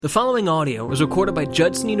The following audio was recorded by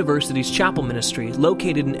Judson University's chapel ministry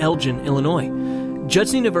located in Elgin, Illinois.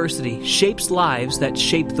 Judson University shapes lives that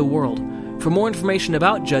shape the world. For more information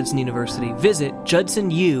about Judson University, visit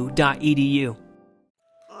judsonu.edu.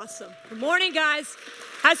 Awesome. Good morning, guys.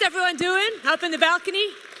 How's everyone doing? Up in the balcony?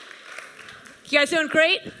 You guys doing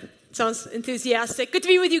great? Sounds enthusiastic. Good to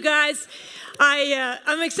be with you guys.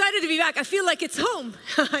 I'm excited to be back. I feel like it's home.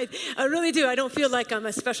 I really do. I don't feel like I'm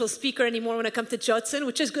a special speaker anymore when I come to Judson,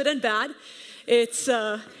 which is good and bad. It's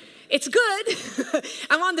good.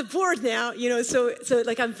 I'm on the board now, so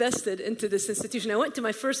like I'm vested into this institution. I went to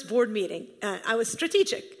my first board meeting. I was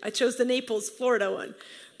strategic. I chose the Naples, Florida one.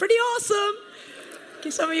 Pretty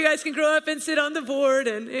awesome. Some of you guys can grow up and sit on the board,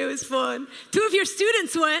 and it was fun. 2 of your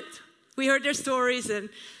students went. We heard their stories, and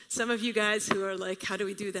some of you guys who are like, how do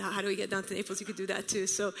we do that? How do we get down to Naples? You could do that too.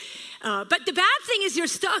 So, but the bad thing is you're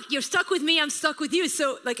stuck. You're stuck with me. I'm stuck with you.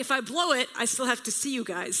 So like if I blow it, I still have to see you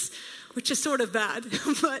guys, which is sort of bad.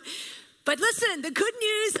 But listen, the good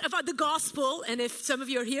news about the gospel, and if some of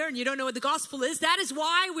you are here and you don't know what the gospel is, that is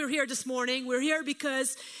why we're here this morning. We're here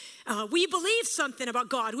because we believe something about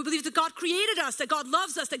God. We believe that God created us, that God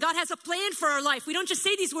loves us, that God has a plan for our life. We don't just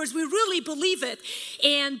say these words, we really believe it.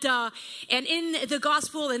 And in the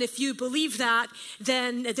gospel, and if you believe that,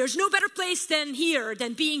 then there's no better place than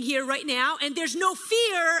being here right now. And there's no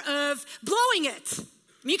fear of blowing it.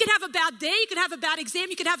 You could have a bad day, you could have a bad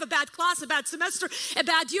exam, you could have a bad class, a bad semester, a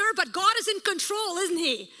bad year, but God is in control, isn't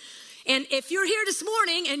he? And if you're here this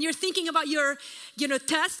morning and you're thinking about your,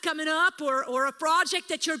 test coming up or a project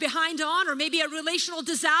that you're behind on, or maybe a relational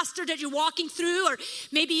disaster that you're walking through, or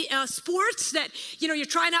maybe sports that, you're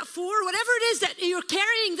trying out for, whatever it is that you're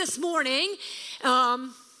carrying this morning,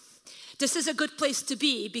 this is a good place to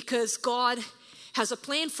be because God has a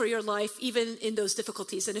plan for your life, even in those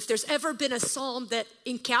difficulties. And if there's ever been a psalm that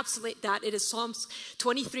encapsulates that, it is Psalms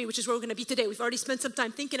 23, which is where we're going to be today. We've already spent some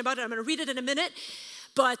time thinking about it. I'm going to read it in a minute.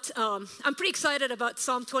 But I'm pretty excited about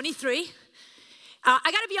Psalm 23. I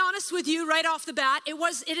got to be honest with you right off the bat.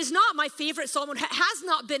 It is not my favorite psalm. It has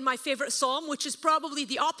not been my favorite psalm, which is probably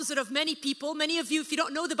the opposite of many people. Many of you, if you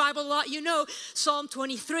don't know the Bible a lot, you know Psalm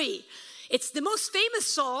 23. It's the most famous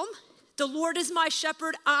psalm. The Lord is my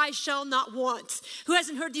shepherd, I shall not want. Who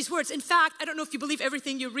hasn't heard these words? In fact, I don't know if you believe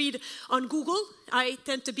everything you read on Google. I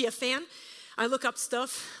tend to be a fan. I look up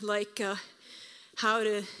stuff like how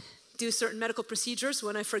to do certain medical procedures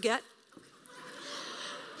when I forget.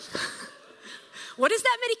 What is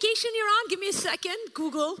that medication you're on? Give me a second.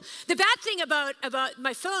 Google. The bad thing about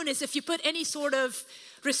my phone is if you put any sort of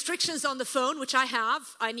restrictions on the phone, which I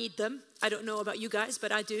have, I need them. I don't know about you guys,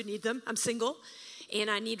 but I do need them. I'm single and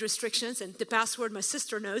I need restrictions, and the password my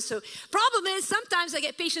sister knows. So problem is sometimes I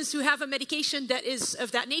get patients who have a medication that is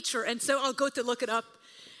of that nature, and so I'll go to look it up.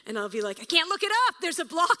 And I'll be like, I can't look it up. There's a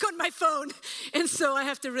block on my phone. And so I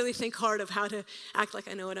have to really think hard of how to act like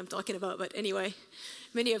I know what I'm talking about. But anyway,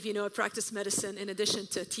 many of you know I practice medicine in addition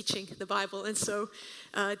to teaching the Bible. And so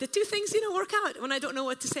the two things, work out. When I don't know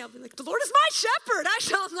what to say, I'll be like, the Lord is my shepherd. I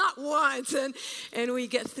shall not want. And we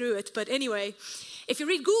get through it. But anyway, if you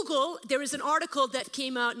read Google, there is an article that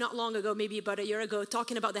came out not long ago, maybe about a year ago,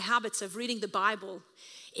 talking about the habits of reading the Bible.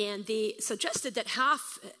 And they suggested that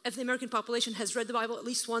half of the American population has read the Bible at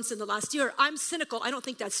least once in the last year. I'm cynical. I don't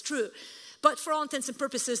think that's true. But for all intents and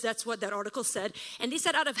purposes, that's what that article said. And they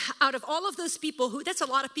said out of all of those people, that's a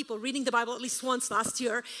lot of people reading the Bible at least once last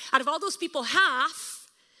year. Out of all those people, half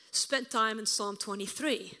spent time in Psalm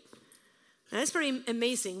 23. And that's pretty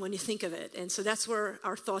amazing when you think of it. And so that's where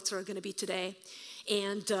our thoughts are going to be today.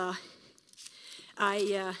 And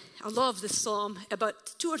I love this psalm. About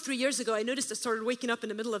 2 or 3 years ago, I noticed I started waking up in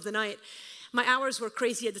the middle of the night. My hours were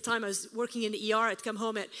crazy at the time. I was working in the ER. I'd come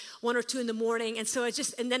home at 1 or 2 in the morning. And so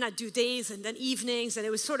and then I'd do days and then evenings. And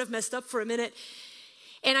it was sort of messed up for a minute.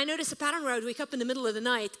 And I noticed a pattern where I would wake up in the middle of the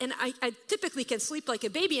night. And I typically can sleep like a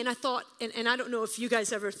baby. And I thought, and I don't know if you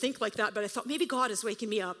guys ever think like that, but I thought maybe God is waking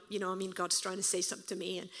me up. God's trying to say something to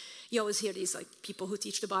me. And you always hear these like people who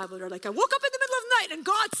teach the Bible. They're like, I woke up in the middle of the night and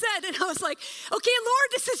God said, and I was like, okay, Lord,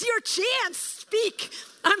 this is your chance. Speak.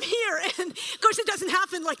 I'm here. And of course it doesn't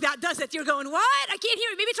happen like that, does it? You're going, what? I can't hear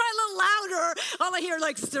you. Maybe try a little louder. All I hear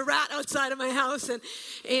like is a rat outside of my house. And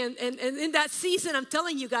in that season, I'm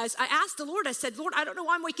telling you guys, I asked the Lord, I said, Lord, I don't know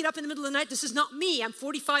why I'm waking up in the middle of the night. This is not me. I'm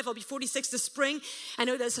 45. I'll be 46 this spring. I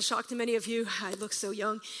know that's a shock to many of you. I look so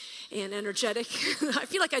young and energetic. I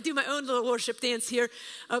feel like I do my own little worship dance here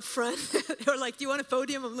up front. They're like, do you want a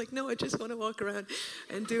podium? I'm like, no, I just want to walk around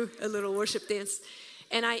and do a little worship dance.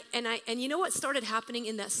 And you know what started happening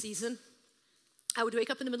in that season? I would wake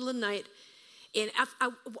up in the middle of the night and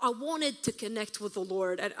I wanted to connect with the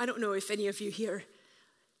Lord. I don't know if any of you here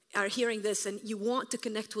are hearing this and you want to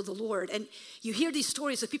connect with the Lord, and you hear these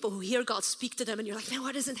stories of people who hear God speak to them, and you're like, man,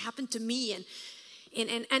 why doesn't happen to me? And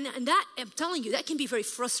that, I'm telling you, that can be very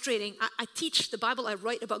frustrating. I teach the Bible, I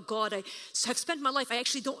write about God. I have spent my life,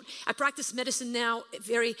 I practice medicine now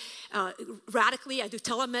very radically. I do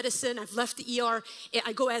telemedicine. I've left the ER.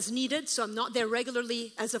 I go as needed, so I'm not there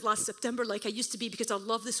regularly as of last September like I used to be, because I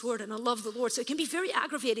love this word and I love the Lord. So it can be very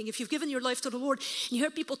aggravating if you've given your life to the Lord and you hear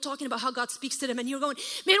people talking about how God speaks to them and you're going,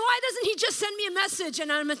 man, why doesn't he just send me a message? And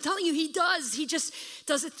I'm telling you, he does. He just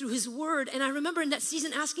does it through his word. And I remember in that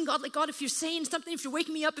season asking God, like, God, if you're saying something, if you're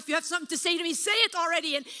waking me up, if you have something to say to me, say it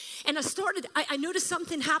already. And I noticed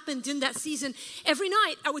something happened in that season. Every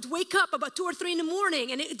night I would wake up about 2 or 3 in the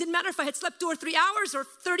morning, and it didn't matter if I had slept 2 or 3 hours or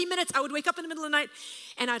 30 minutes. I would wake up in the middle of the night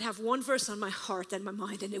and I'd have one verse on my heart and my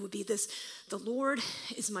mind, and it would be this: the Lord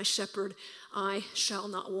is my shepherd, I shall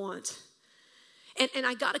not want. And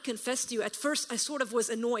I gotta confess to you, at first I sort of was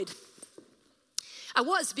annoyed. I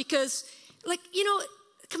was, because, like, you know,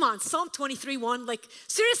 come on, Psalm 23:1, like,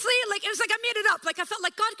 seriously? Like, it was like I made it up. Like, I felt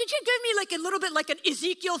like, God, could you give me like a little bit like an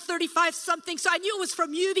Ezekiel 35 something? So I knew it was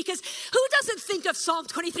from you, because who doesn't think of Psalm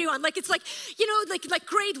 23:1? Like, it's like, you know, like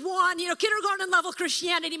grade 1, you know, kindergarten level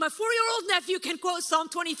Christianity. My 4-year-old nephew can quote Psalm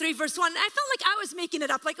 23 verse 1. And I felt like I was making it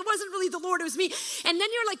up. Like, it wasn't really the Lord, it was me. And then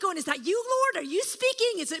you're like going, is that you, Lord? Are you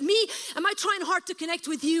speaking? Is it me? Am I trying hard to connect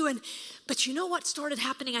with you? But you know what started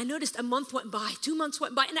happening? I noticed a month went by, 2 months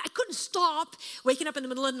went by, and I couldn't stop waking up in the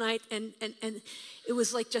middle of the night, and it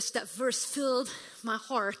was like just that verse filled my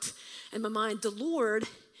heart and my mind. The Lord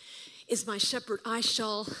is my shepherd, I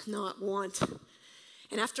shall not want.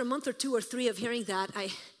 And after a month or 2 or 3 of hearing that,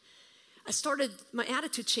 my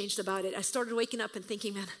attitude changed about it. I started waking up and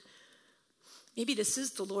thinking, man, maybe this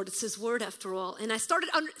is the Lord. It's his word after all. And I started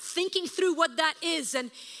thinking through what that is,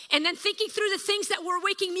 and then thinking through the things that were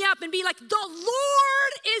waking me up, and be like, the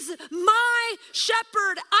Lord is my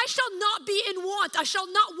shepherd. I shall not be in want. I shall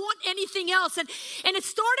not want anything else. And it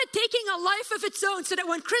started taking a life of its own, so that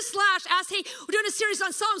when Chris Lash asked, hey, we're doing a series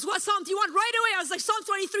on Psalms, what Psalm do you want? Right away, I was like, Psalm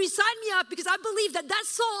 23, sign me up, because I believe that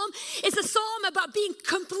Psalm is a psalm about being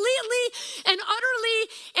completely and utterly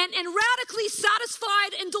and radically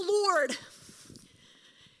satisfied in the Lord.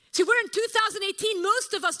 See, we're in 2018.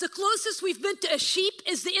 Most of us, the closest we've been to a sheep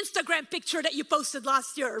is the Instagram picture that you posted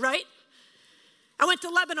last year, right? I went to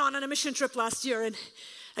Lebanon on a mission trip last year, and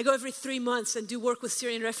I go every 3 months and do work with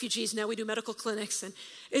Syrian refugees. Now we do medical clinics, and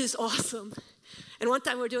it is awesome. And one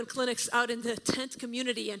time we were doing clinics out in the tent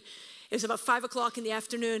community, and it was about 5 o'clock in the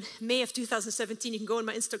afternoon, May of 2017. You can go on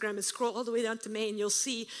my Instagram and scroll all the way down to May, and you'll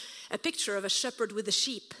see a picture of a shepherd with a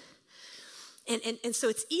sheep. And so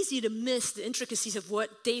it's easy to miss the intricacies of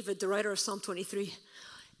what David, the writer of Psalm 23,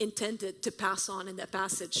 intended to pass on in that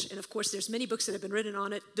passage. And of course, there's many books that have been written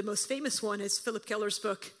on it. The most famous one is Philip Keller's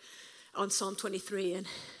book on Psalm 23, and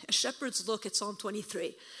A Shepherd's Look at Psalm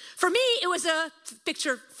 23. For me, it was a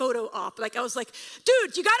picture photo op. Like, I was like,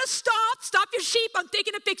 dude, you gotta stop your sheep, I'm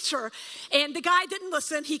taking a picture. And the guy didn't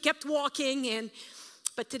listen, he kept walking,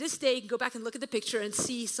 but to this day, you can go back and look at the picture and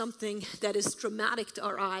see something that is dramatic to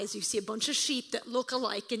our eyes. You see a bunch of sheep that look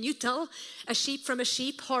alike. Can you tell a sheep from a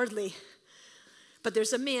sheep? Hardly. But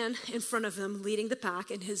there's a man in front of them leading the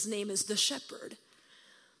pack, and his name is the shepherd.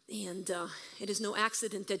 And it is no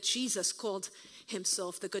accident that Jesus called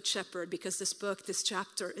himself the Good Shepherd, because this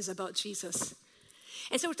chapter is about Jesus.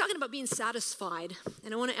 And so we're talking about being satisfied.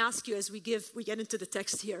 And I want to ask you, as we get into the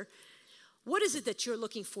text here, what is it that you're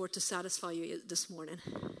looking for to satisfy you this morning?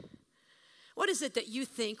 What is it that you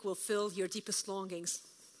think will fill your deepest longings?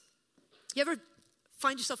 You ever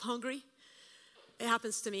find yourself hungry? It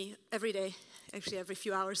happens to me every day, actually every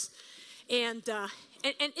few hours. And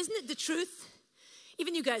isn't it the truth?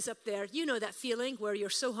 Even you guys up there, you know that feeling where you're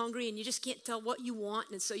so hungry and you just can't tell what you want.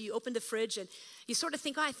 And so you open the fridge and you sort of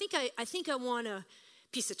think, I think I want a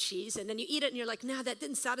piece of cheese, and then you eat it and you're like, nah, that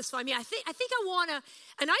didn't satisfy me. I think I want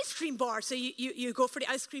an ice cream bar. So you go for the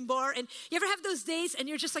ice cream bar, and you ever have those days and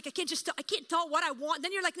you're just like, I can't tell what I want. And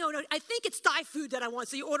then you're like, no, I think it's Thai food that I want.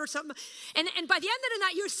 So you order something, and by the end of the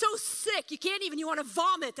night, you're so sick, you want to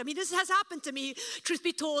vomit. I mean, this has happened to me, truth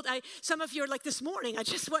be told. Some of you are like, this morning, I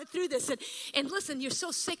just went through this, and listen, you're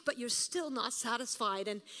so sick, but you're still not satisfied.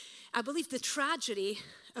 And I believe the tragedy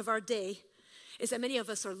of our day is that many of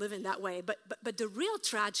us are living that way. But the real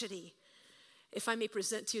tragedy, if I may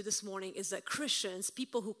present to you this morning, is that Christians,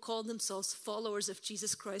 people who call themselves followers of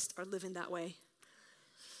Jesus Christ, are living that way.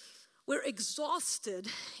 We're exhausted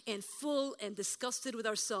and full and disgusted with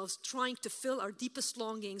ourselves, trying to fill our deepest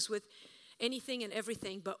longings with anything and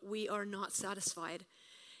everything, but we are not satisfied.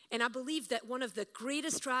 And I believe that one of the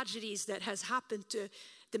greatest tragedies that has happened to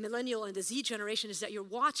the millennial and the Z generation is that you're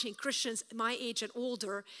watching Christians my age and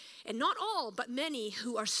older, and not all, but many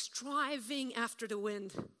who are striving after the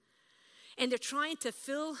wind. And they're trying to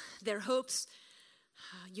fill their hopes,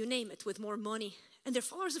 you name it, with more money. And they're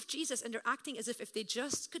followers of Jesus, and they're acting as if they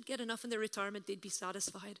just could get enough in their retirement, they'd be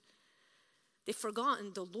satisfied. They've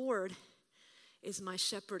forgotten the Lord is my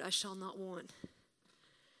shepherd, I shall not want.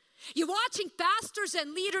 You're watching pastors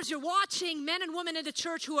and leaders, you're watching men and women in the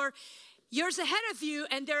church who are years ahead of you,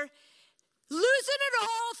 and they're losing it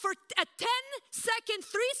all for a 10-second,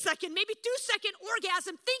 3-second, maybe 2-second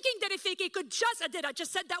orgasm, thinking that if they could just, I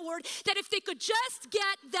just said that word, that if they could just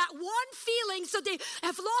get that one feeling, so they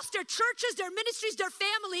have lost their churches, their ministries, their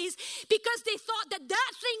families, because they thought that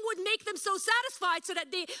that thing would make them so satisfied, so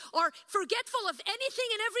that they are forgetful of anything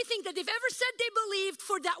and everything that they've ever said they believed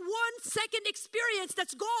for that 1-second experience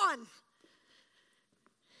that's gone.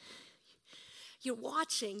 You're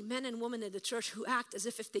watching men and women in the church who act as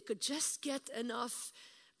if they could just get enough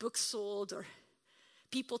books sold or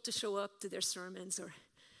people to show up to their sermons or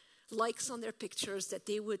likes on their pictures that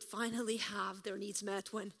they would finally have their needs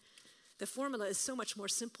met, when the formula is so much more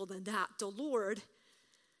simple than that. The Lord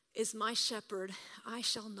is my shepherd, I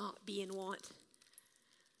shall not be in want.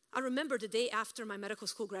 I remember the day after my medical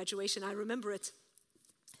school graduation. I remember it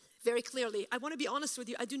very clearly. I want to be honest with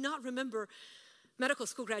you, I do not remember medical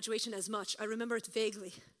school graduation as much. I remember it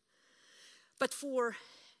vaguely. But for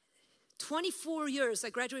 24 years,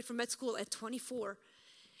 I graduated from med school at 24.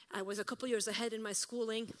 I was a couple years ahead in my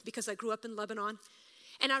schooling because I grew up in Lebanon.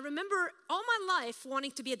 And I remember all my life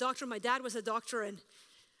wanting to be a doctor. My dad was a doctor, and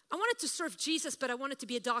I wanted to serve Jesus, but I wanted to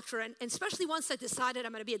be a doctor. And especially once I decided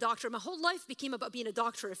I'm going to be a doctor, my whole life became about being a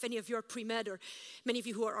doctor. If any of you are pre-med, or many of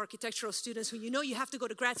you who are architectural students who you have to go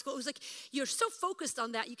to grad school, it was like you're so focused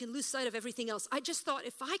on that, you can lose sight of everything else. I just thought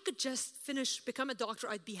if I could just become a doctor,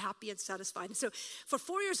 I'd be happy and satisfied. And so for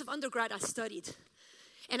 4 years of undergrad, I studied.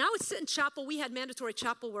 And I would sit in chapel. We had mandatory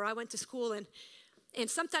chapel where I went to school, and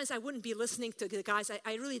sometimes I wouldn't be listening to the guys.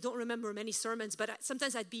 I really don't remember many sermons, but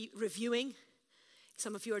sometimes I'd be reviewing.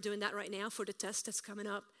 Some of you are doing that right now for the test that's coming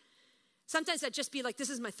up. Sometimes I'd just be like, this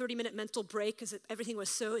is my 30-minute mental break, because everything was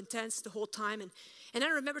so intense the whole time. And then I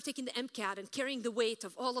remember taking the MCAT and carrying the weight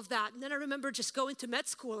of all of that. And then I remember just going to med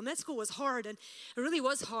school. And med school was hard, and it really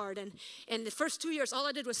was hard. And the first 2 years, all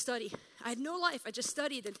I did was study. I had no life. I just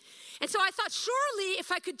studied. And so I thought, surely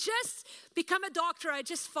if I could just become a doctor, I'd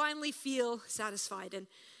just finally feel satisfied. And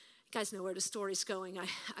you guys know where the story's going.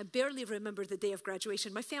 I barely remember the day of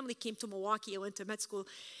graduation. My family came to Milwaukee. I went to med school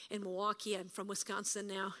in Milwaukee. I'm from Wisconsin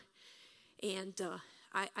now. And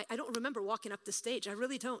I don't remember walking up the stage. I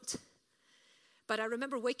really don't. But I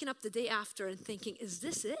remember waking up the day after and thinking, is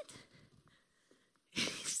this it?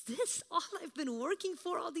 Is this all I've been working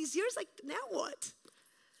for all these years? Like, now what?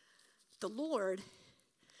 The Lord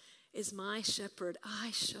is my shepherd.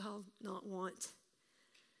 I shall not want.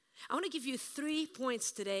 I want to give you 3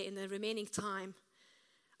 points today in the remaining time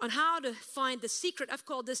on how to find the secret. I've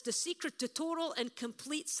called this the secret to total and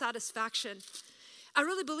complete satisfaction. I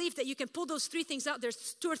really believe that you can pull those 3 things out.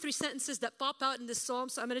 There's 2 or 3 sentences that pop out in this psalm,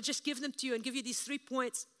 so I'm going to just give them to you and give you these 3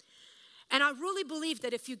 points. And I really believe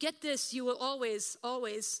that if you get this, you will always,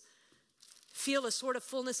 always feel a sort of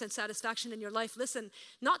fullness and satisfaction in your life. Listen,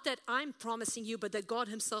 not that I'm promising you, but that God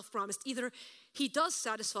himself promised. Either he does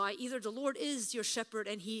satisfy, either the Lord is your shepherd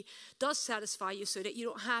and he does satisfy you so that you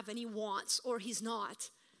don't have any wants, or he's not.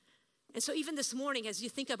 And so even this morning, as you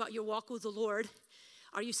think about your walk with the Lord,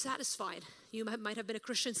 are you satisfied? You might have been a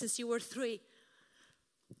Christian since you were 3.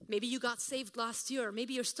 Maybe you got saved last year.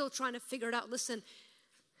 Maybe you're still trying to figure it out. Listen,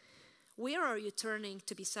 where are you turning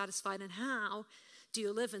to be satisfied, and how do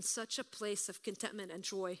you live in such a place of contentment and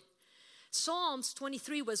joy? Psalms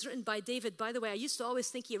 23 was written by David. By the way, I used to always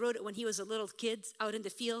think he wrote it when he was a little kid out in the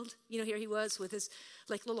field. Here he was with his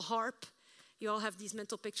little harp. You all have these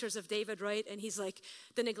mental pictures of David, right? And he's like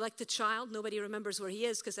the neglected child. Nobody remembers where he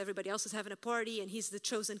is because everybody else is having a party, and he's the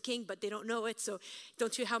chosen king, but they don't know it. So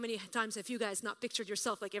how many times have you guys not pictured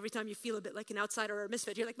yourself, like every time you feel a bit like an outsider or a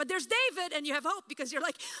misfit, you're like, but there's David, and you have hope because you're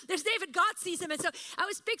like, there's David, God sees him. And so I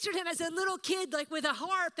always pictured him as a little kid, like with a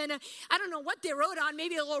harp, and I don't know what they wrote on,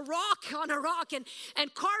 maybe a little rock on a rock, and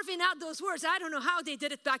carving out those words. I don't know how they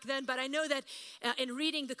did it back then, but I know that in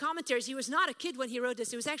reading the commentaries, he was not a kid when he wrote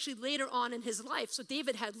this. It was actually later on in his life. So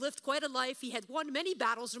David had lived quite a life. He had won many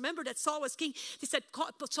battles. Remember that Saul was king. They said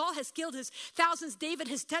Saul has killed his thousands, David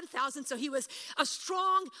his 10,000. So he was a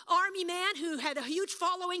strong army man who had a huge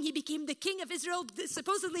following. He became the king of Israel.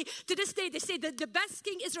 Supposedly to this day, they say that the best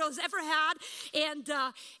king Israel has ever had.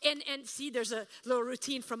 And see, there's a little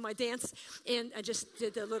routine from my dance. And I just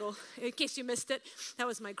did a little, in case you missed it, that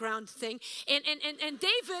was my ground thing. And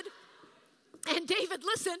David,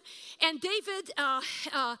 listen, and David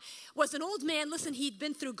was an old man. Listen, he'd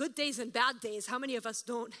been through good days and bad days. How many of us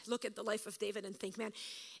don't look at the life of David and think, man,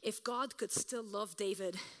 if God could still love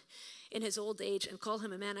David in his old age and call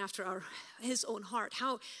him a man after his own heart,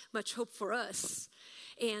 how much hope for us.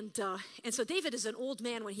 And so David is an old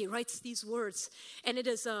man when he writes these words. And it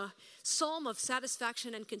is a psalm of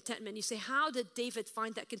satisfaction and contentment. You say, how did David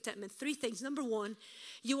find that contentment? 3 things. Number 1,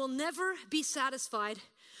 you will never be satisfied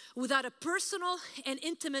without a personal and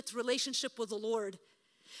intimate relationship with the Lord.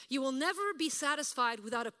 You will never be satisfied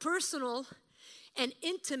without a personal and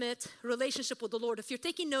intimate relationship with the Lord. If you're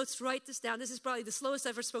taking notes, write this down. This is probably the slowest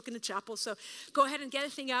I've ever spoken in chapel, so go ahead and get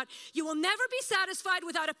a thing out. You will never be satisfied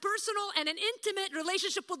without a personal and an intimate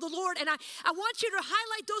relationship with the Lord. And I want you to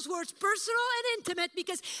highlight those words, personal and intimate,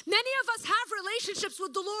 because many of us have relationships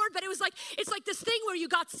with the Lord, but it's like this thing where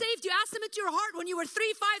you got saved, you asked him into your heart when you were 3,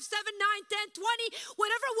 5, 7, 9, 10, 20,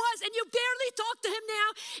 whatever it was, and you barely talk to him now,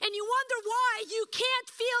 and you wonder why you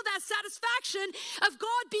can't feel that satisfaction of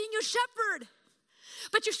God being your shepherd.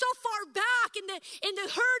 But you're so far back in the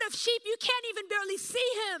herd of sheep, you can't even barely see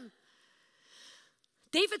him.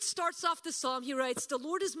 David starts off the psalm. He writes, the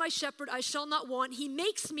Lord is my shepherd, I shall not want. He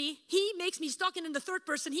makes me, he's talking in the third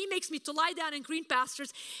person. He makes me to lie down in green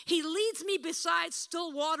pastures. He leads me beside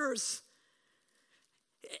still waters.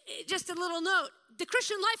 Just a little note, the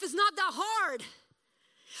Christian life is not that hard.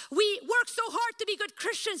 We work so hard to be good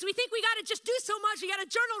Christians. We think we got to just do so much. We got to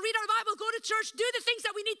journal, read our Bible, go to church, do the things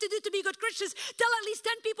that we need to do to be good Christians. Tell at least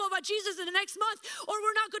 10 people about Jesus in the next month, or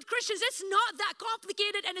we're not good Christians. It's not that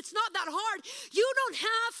complicated and it's not that hard. You don't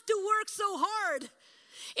have to work so hard.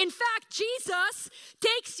 In fact, Jesus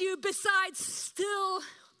takes you beside still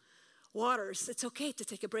waters. It's okay to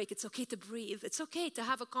take a break. It's okay to breathe. It's okay to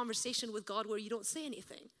have a conversation with God where you don't say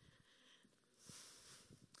anything.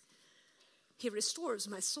 He restores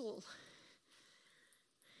my soul.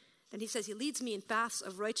 And he says he leads me in paths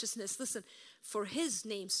of righteousness. Listen, for his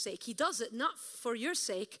name's sake. He does it not for your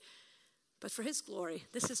sake, but for his glory.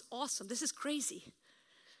 This is awesome. This is crazy.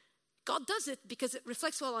 God does it because it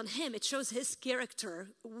reflects well on him. It shows his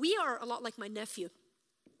character. We are a lot like my nephew.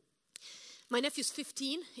 My nephew's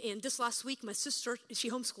 15, and this last week, my sister,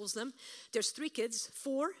 she homeschools them. There's 3 kids,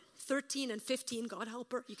 4, 13, and 15. God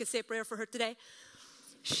help her. You can say a prayer for her today.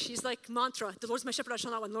 She's like mantra, the Lord's my shepherd, I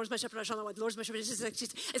shall not want. The Lord's my shepherd, I shall not want. The Lord's my shepherd.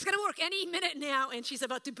 It's going to work any minute now. And she's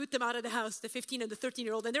about to boot them out of the house, the 15 and the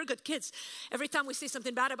 13-year-old. And they're good kids. Every time we say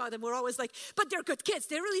something bad about them, we're always like, but they're good kids.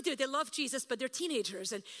 They really do. They love Jesus, but they're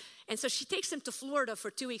teenagers. And so she takes them to Florida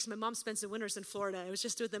for 2 weeks. My mom spends the winters in Florida. I was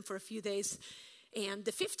just with them for a few days. And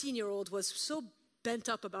the 15-year-old was so bent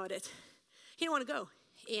up about it. He didn't want to go.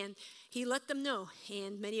 And he let them know.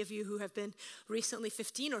 And many of you who have been recently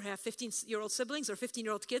 15 or have 15-year-old siblings or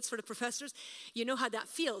 15-year-old kids for the professors, you know how that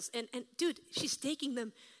feels. And dude, she's taking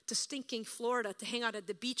them to stinking Florida to hang out at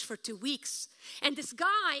the beach for 2 weeks. And this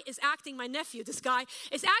guy is acting, my nephew, this guy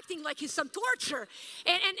is acting like he's some torture.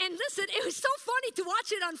 And listen, it was so funny to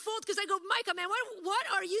watch it unfold because I go, Micah, man, what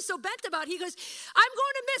are you so bent about? He goes, I'm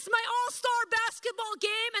going to miss my all-star basketball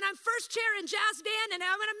game and I'm first chair in jazz band and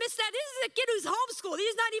I'm going to miss that. This is a kid who's homeschooled.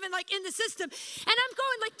 He's not even like in the system. And I'm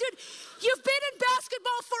going like, dude, you've been in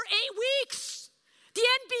basketball for 8 weeks. The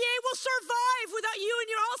NBA will survive without you in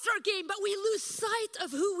your all-star game, but we lose sight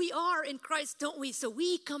of who we are in Christ, don't we? So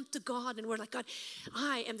we come to God and we're like, God,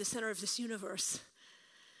 I am the center of this universe.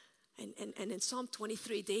 And in Psalm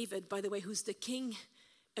 23, David, by the way, who's the king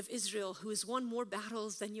of Israel, who has won more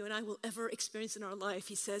battles than you and I will ever experience in our life,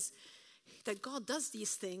 he says that God does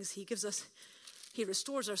these things. He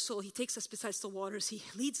restores our soul. He takes us beside still waters. He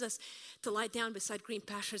leads us to lie down beside green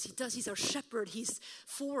pastures. He's our shepherd. He's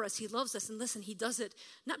for us. He loves us. And listen, he does it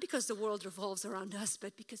not because the world revolves around us,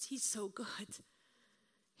 but because he's so good.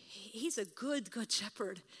 He's a good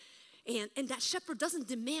shepherd. And that shepherd doesn't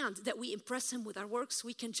demand that we impress him with our works.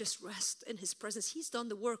 We can just rest in his presence. He's done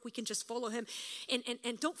the work. We can just follow him.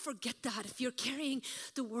 And don't forget that if you're carrying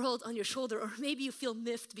the world on your shoulder, or maybe you feel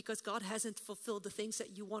miffed because God hasn't fulfilled the things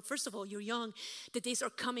that you want. First of all, you're young. The days are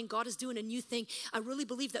coming. God is doing a new thing. I really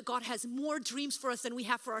believe that God has more dreams for us than we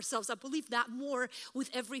have for ourselves. I believe that more with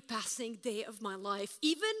every passing day of my life,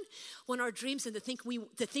 even when our dreams and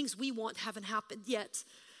the things we want haven't happened yet.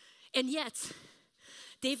 And yet,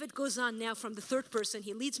 David goes on now from the third person.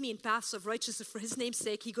 He leads me in paths of righteousness for his name's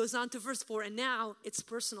sake. He goes on to verse 4, and now it's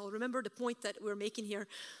personal. Remember the point that we're making here.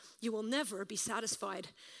 You will never be satisfied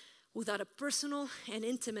without a personal and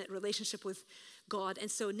intimate relationship with God.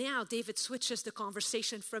 And so now David switches the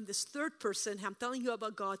conversation from this third person, I'm telling you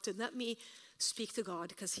about God, to let me speak to God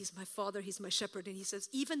because he's my father, he's my shepherd. And he says,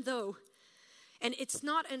 even though, and it's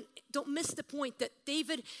not, and don't miss the point that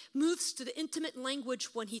David moves to the intimate language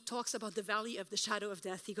when he talks about the valley of the shadow of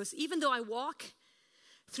death. He goes, even though I walk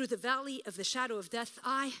through the valley of the shadow of death,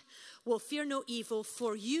 I will fear no evil,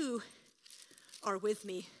 for you are with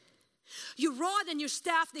me. Your rod and your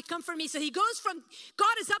staff, they comfort me. So he goes from,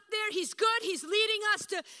 God is up there, he's good, he's leading us,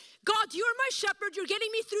 to, God, you're my shepherd, you're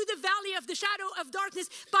getting me through the valley of the shadow of darkness,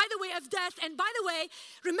 by the way, of death. And by the way,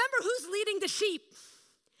 remember who's leading the sheep?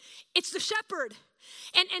 It's the shepherd.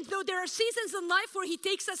 And though there are seasons in life where he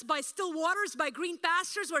takes us by still waters, by green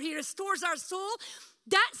pastures, where he restores our soul,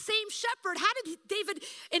 that same shepherd, how did David,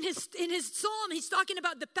 in his psalm, he's talking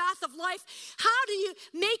about the path of life. How do you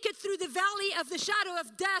make it through the valley of the shadow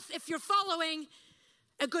of death if you're following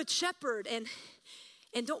a good shepherd? And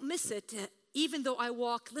don't miss it, even though I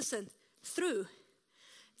walk, listen, through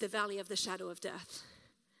the valley of the shadow of death.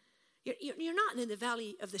 You're not in the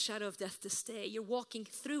valley of the shadow of death to stay. You're walking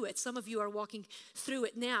through it. Some of you are walking through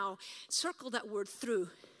it now. Circle that word through.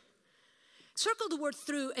 Circle the word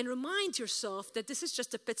through and remind yourself that this is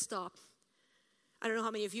just a pit stop. I don't know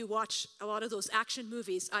how many of you watch a lot of those action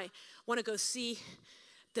movies. I want to go see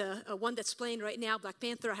the one that's playing right now, Black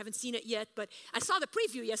Panther. I haven't seen it yet, but I saw the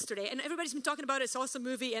preview yesterday, and everybody's been talking about it. It's an awesome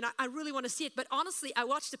movie, and I really want to see it. But honestly, I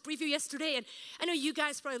watched the preview yesterday, and I know you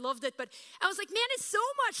guys probably loved it, but I was like, man, it's so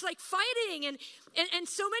much like fighting and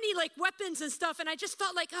so many like weapons and stuff, and I just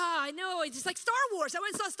felt like, I know, it's just like Star Wars. I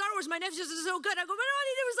went and saw Star Wars. My nephew was so good. I go, but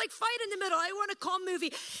there was like fight in the middle. I want a calm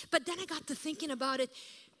movie. But then I got to thinking about it.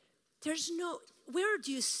 Where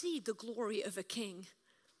do you see the glory of a king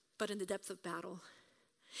but in the depth of battle?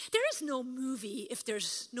 There is no movie if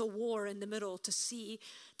there's no war in the middle to see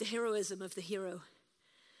the heroism of the hero.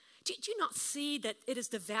 Do you not see that it is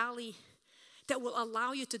the valley that will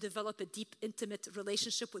allow you to develop a deep, intimate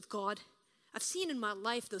relationship with God? I've seen in my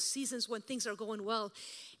life those seasons when things are going well,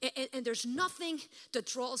 and there's nothing that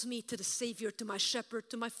draws me to the Savior, to my shepherd,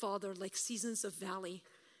 to my Father, like seasons of valley.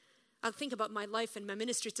 I think about my life and my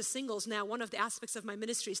ministry to singles now. One of the aspects of my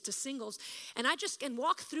ministry is to singles. And I just can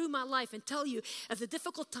walk through my life and tell you of the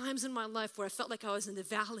difficult times in my life where I felt like I was in the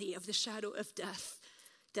valley of the shadow of death.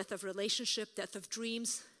 Death of relationship, death of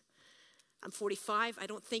dreams. I'm 45. I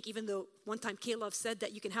don't think, even though one time Caleb said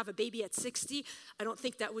that you can have a baby at 60, I don't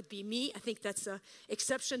think that would be me. I think that's an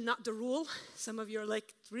exception, not the rule. Some of you are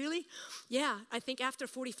like, really? Yeah, I think after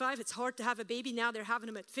 45, it's hard to have a baby. Now they're having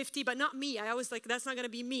them at 50, but not me. I always like, that's not going to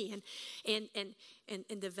be me. And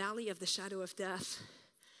in the valley of the shadow of death.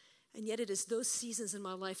 And yet it is those seasons in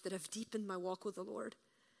my life that have deepened my walk with the Lord.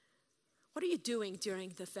 What are you doing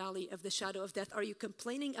during the valley of the shadow of death? Are you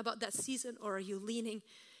complaining about that season, or are you leaning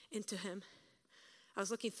into Him? I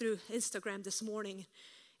was looking through Instagram this morning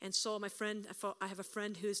and saw my friend. I have a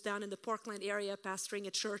friend who's down in the Parkland area pastoring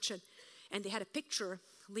a church, and they had a picture,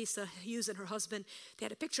 Lisa Hughes and her husband, they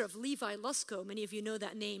had a picture of Levi Lusko. Many of you know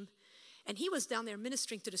that name. And he was down there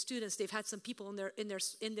ministering to the students. They've had some people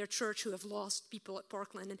in their church who have lost people at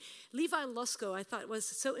Parkland. And Levi Lusko, I thought was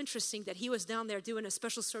so interesting that he was down there doing a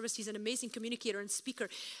special service. He's an amazing communicator and speaker.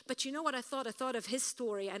 But you know what I thought? I thought of his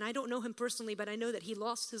story, and I don't know him personally, but I know that he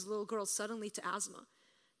lost his little girl suddenly to asthma.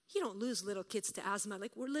 You don't lose little kids to asthma.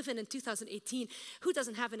 Like, we're living in 2018. Who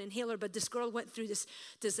doesn't have an inhaler? But this girl went through this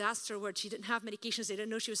disaster where she didn't have medications. They didn't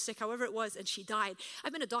know she was sick, however it was, and she died.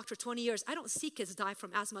 I've been a doctor 20 years. I don't see kids die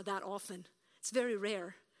from asthma that often. It's very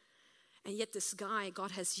rare. And yet this guy,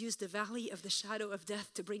 God has used the valley of the shadow of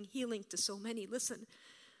death to bring healing to so many. Listen,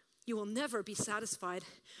 you will never be satisfied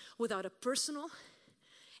without a personal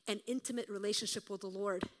and intimate relationship with the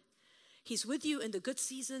Lord. He's with you in the good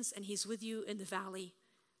seasons, and He's with you in the valley.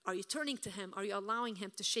 Are you turning to Him? Are you allowing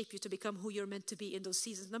Him to shape you to become who you're meant to be in those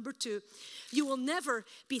seasons? Number 2, you will never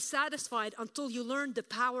be satisfied until you learn the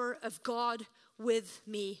power of God with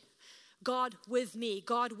me. God with me,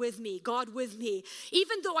 God with me, God with me.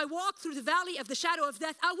 Even though I walk through the valley of the shadow of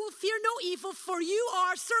death, I will fear no evil, for you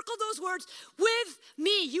are, circle those words, with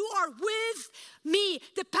me. You are with me.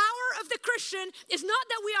 The power of the Christian is not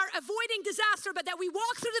that we are avoiding disaster, but that we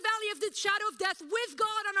walk through the valley of the shadow of death with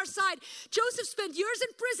God on our side. Joseph spent years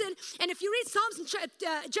in prison, and if you read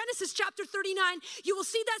Genesis chapter 39, you will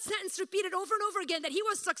see that sentence repeated over and over again, that he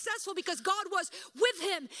was successful because God was with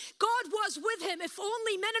him. God was with him. If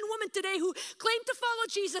only men and women today who claim to follow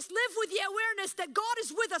Jesus live with the awareness that God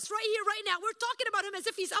is with us us right here, right now. We're talking about him as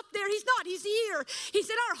if he's up there. He's not. He's here. He's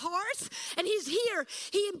in our hearts, and he's here.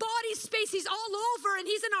 He embodies space. He's all over, and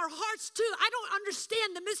he's in our hearts too. I don't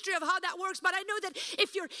understand the mystery of how that works, but I know that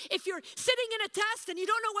if you're sitting in a test and you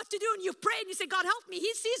don't know what to do, and you pray and you say, God, help me,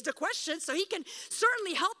 he sees the question, so he can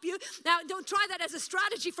certainly help you. Now, don't try that as a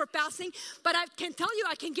strategy for passing, but I can tell you,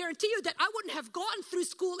 I can guarantee you that I wouldn't have gotten through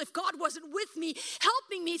school if God wasn't with me,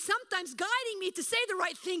 helping me, sometimes guiding me to say the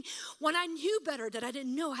right thing when I knew better, that I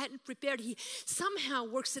didn't know, I hadn't prepared. He somehow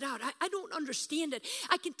works it out. I don't understand it.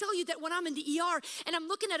 I can tell you that when I'm in the ER and I'm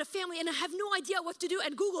looking at a family and I have no idea what to do,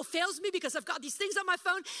 and Google fails me because I've got these things on my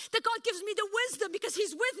phone, that God gives me the wisdom because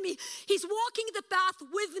he's with me. He's walking the path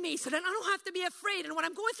with me so that I don't have to be afraid. And when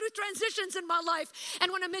I'm going through transitions in my life,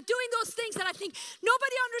 and when I'm doing those things that I think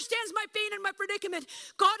nobody understands my pain and my predicament,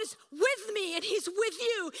 God is with me and he's with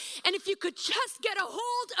you. And if you could just get a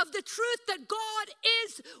hold of the truth that God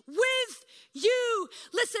is with you.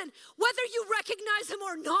 Listen, whether you recognize him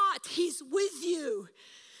or not, he's with you.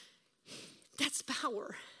 That's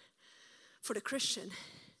power for the Christian.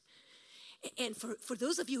 And for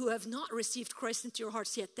those of you who have not received Christ into your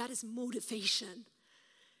hearts yet, that is motivation.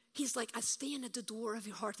 He's like, I stand at the door of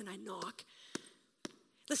your heart and I knock.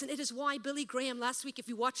 Listen, it is why Billy Graham, last week, if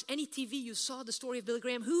you watched any TV, you saw the story of Billy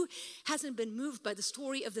Graham. Who hasn't been moved by the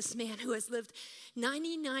story of this man who has lived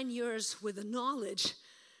 99 years with the knowledge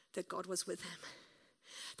that God was with him?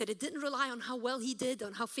 That it didn't rely on how well he did,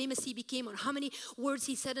 on how famous he became, on how many words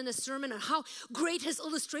he said in a sermon, on how great his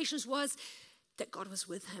illustrations was, that God was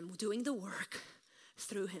with him, doing the work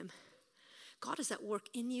through him. God is at work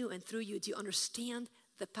in you and through you. Do you understand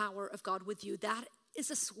the power of God with you? That is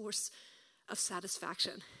a source of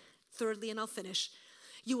satisfaction. Thirdly, and I'll finish,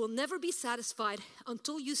 you will never be satisfied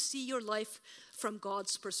until you see your life from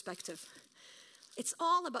God's perspective. It's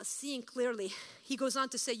all about seeing clearly. He goes on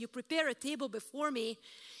to say, you prepare a table before me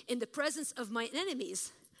in the presence of my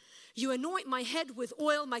enemies. You anoint my head with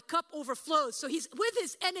oil, my cup overflows. So he's with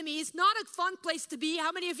his enemies, not a fun place to be.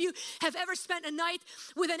 How many of you have ever spent a night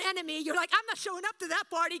with an enemy? You're like, I'm not showing up to that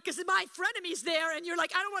party because my frenemy's there. And you're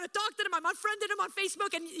like, I don't want to talk to them. I'm unfriended them on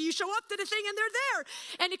Facebook. And you show up to the thing and they're there.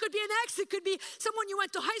 And it could be an ex. It could be someone you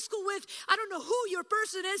went to high school with. I don't know who your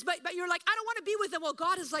person is, but you're like, I don't want to be with them. Well,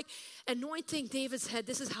 God is like anointing David's head.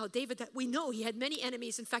 This is how David, that we know he had many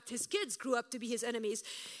enemies. In fact, his kids grew up to be his enemies.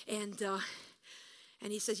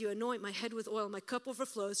 And he says, you anoint my head with oil, my cup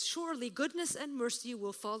overflows. Surely goodness and mercy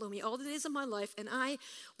will follow me all the days of my life, and I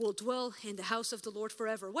will dwell in the house of the Lord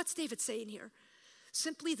forever. What's David saying here?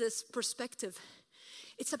 Simply this perspective.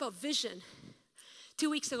 It's about vision. 2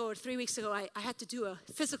 weeks ago or 3 weeks ago, I had to do a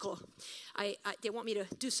physical. They want me to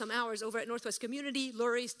do some hours over at Northwest Community,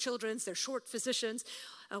 Lurie's, Children's. They're short physicians.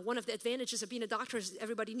 One of the advantages of being a doctor is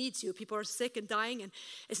everybody needs you. People are sick and dying, and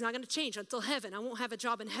it's not going to change until heaven. I won't have a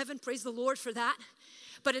job in heaven. Praise the Lord for that.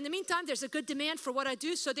 But in the meantime, there's a good demand for what I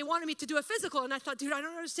do, so they wanted me to do a physical, and I thought, dude, I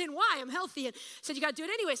don't understand why. I'm healthy, and said, you got to do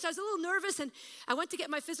it anyway. So I was a little nervous, and I went to get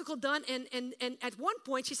my physical done, and at one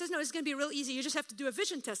point, she says, no, it's going to be real easy. You just have to do a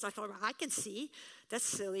vision test. I thought, well, I can see. That's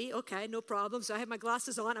silly. Okay, no problem. So I have my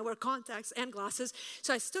glasses on. I wear contacts and glasses.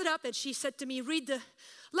 So I stood up, and she said to me, read the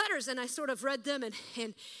letters, and I sort of read them,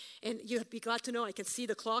 and you'd be glad to know I can see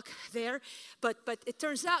the clock there. But it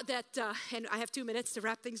turns out that, and I have 2 minutes to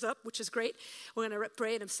wrap things up, which is great. We're going to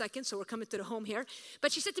pray in a second, so we're coming to the home here.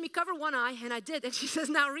 But she said to me, cover one eye, and I did. And she says,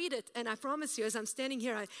 now read it. And I promise you, as I'm standing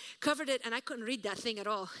here, I covered it, and I couldn't read that thing at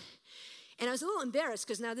all. And I was a little embarrassed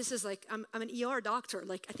because now this is like, I'm an ER doctor.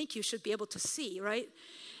 Like, I think you should be able to see, right?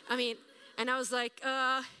 I mean, and I was like,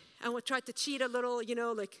 I tried to cheat a little, you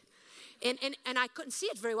know, like, and I couldn't see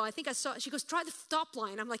it very well. I think I saw, she goes, try the stop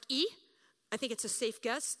line. I'm like, E? I think it's a safe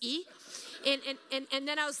guess, E. And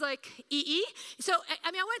then I was like, E. So,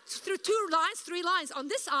 I mean, I went through 3 lines. On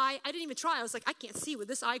this eye, I didn't even try. I was like, I can't see with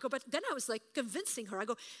this eye. But then I was like convincing her. I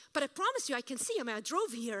go, but I promise you I can see. I mean, I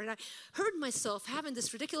drove here and I heard myself having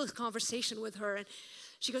this ridiculous conversation with her. And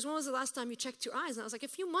she goes, when was the last time you checked your eyes? And I was like, a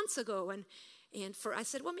few months ago. And I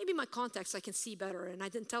said, well, maybe my contacts, I can see better. And I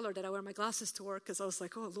didn't tell her that I wear my glasses to work because I was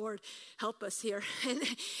like, oh, Lord, help us here. And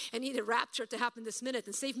I need a rapture to happen this minute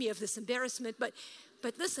and save me of this embarrassment. But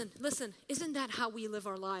listen, isn't that how we live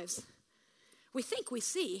our lives? We think we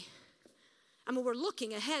see. I mean, we're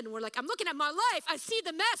looking ahead and we're like, I'm looking at my life. I see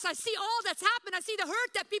the mess. I see all that's happened. I see the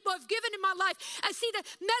hurt that people have given in my life. I see the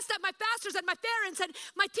mess that my pastors and my parents and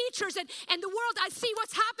my teachers and the world. I see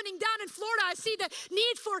what's happening down in Florida. I see the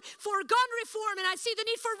need for gun reform, and I see the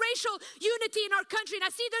need for racial unity in our country, and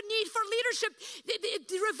I see the need for leadership,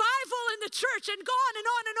 the revival in the church, and go on and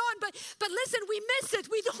on and on. But listen, we miss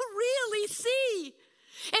it. We don't really see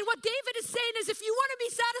And what David is saying is, if you want to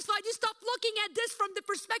be satisfied, you stop looking at this from the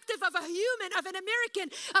perspective of a human, of an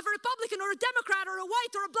American, of a Republican, or a Democrat, or a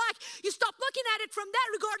white, or a black. You stop looking at it from that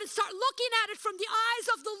regard and start looking at it from the eyes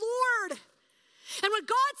of the Lord. And when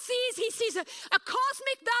God sees, he sees a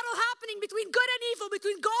cosmic battle happening between good and evil,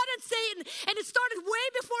 between God and Satan. And it started way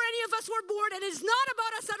before any of us were born. And it's not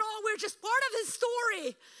about us at all. We're just part of his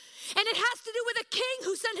story. And it has to do with a king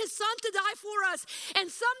who sent his son to die for us. And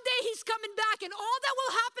someday he's coming back, and all that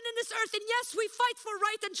will happen in this earth. And yes, we fight for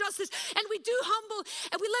right and justice, and we do humble,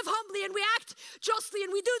 and we live humbly, and we act justly,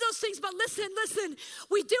 and we do those things. But listen,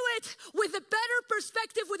 we do it with a better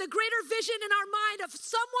perspective, with a greater vision in our mind of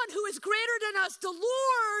someone who is greater than us. The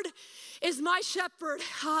Lord is my shepherd.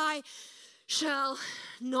 I shall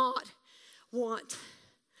not want.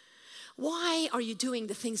 Why are you doing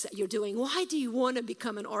the things that you're doing? Why do you want to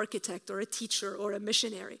become an architect or a teacher or a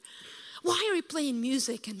missionary? Why are you playing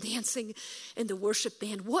music and dancing in the worship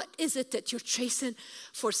band? What is it that you're chasing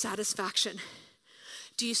for satisfaction?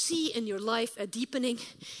 Do you see in your life a deepening,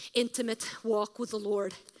 intimate walk with the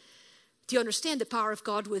Lord? Do you understand the power of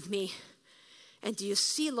God with me? And do you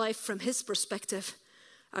see life from his perspective?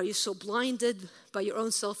 Are you so blinded by your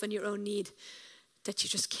own self and your own need that you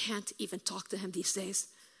just can't even talk to him these days?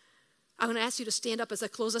 I'm going to ask you to stand up as I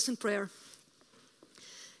close us in prayer.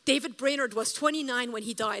 David Brainerd was 29 when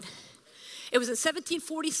he died. It was in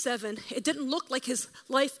 1747. It didn't look like his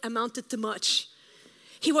life amounted to much.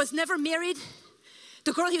 He was never married.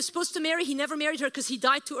 The girl he was supposed to marry, he never married her because he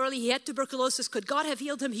died too early. He had tuberculosis. Could God have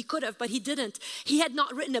healed him? He could have, but he didn't. He had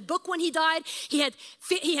not written a book when he died. He had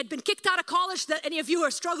been kicked out of college. That any of you who are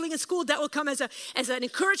struggling in school, that will come as an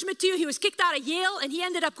encouragement to you. He was kicked out of Yale, and he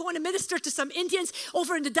ended up going to minister to some Indians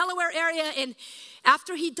over in the Delaware area. And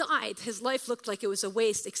after he died, his life looked like it was a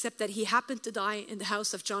waste, except that he happened to die in the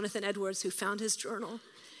house of Jonathan Edwards, who found his journal.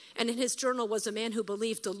 And in his journal was a man who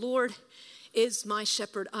believed, the Lord is my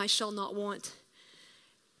shepherd, I shall not want.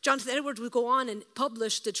 Jonathan Edwards would go on and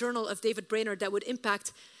publish the journal of David Brainerd that would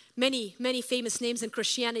impact many, many famous names in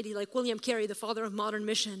Christianity, like William Carey, the father of modern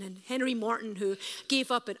mission, and Henry Martin, who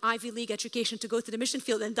gave up an Ivy League education to go to the mission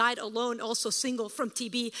field and died alone, also single from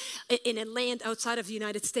TB in a land outside of the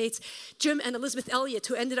United States. Jim and Elizabeth Elliot,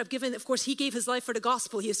 who ended up giving, of course, he gave his life for the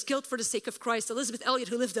gospel. He was killed for the sake of Christ. Elizabeth Elliot,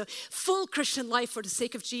 who lived a full Christian life for the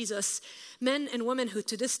sake of Jesus. Men and women who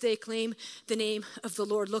to this day claim the name of the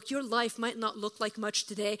Lord. Look, your life might not look like much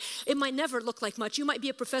today. It might never look like much. You might be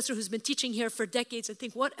a professor who's been teaching here for decades and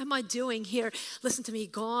think, what am I doing here? Listen to me.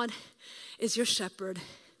 God is your shepherd.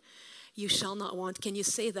 You shall not want. Can you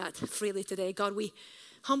say that freely today? God, we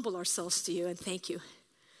humble ourselves to you and thank you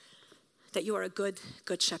that you are a good,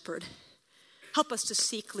 good shepherd. Help us to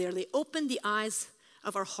see clearly. Open the eyes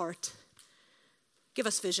of our heart. Give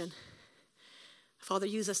us vision. Father,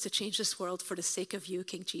 use us to change this world for the sake of you,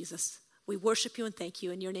 King Jesus. We worship you and thank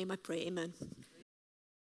you. In your name I pray, amen.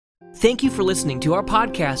 Thank you for listening to our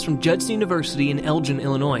podcast from Judson University in Elgin,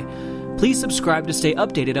 Illinois. Please subscribe to stay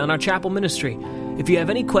updated on our chapel ministry. If you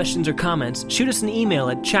have any questions or comments, shoot us an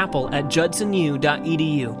email at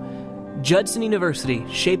chapel@judsonu.edu. Judson University,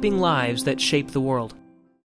 shaping lives that shape the world.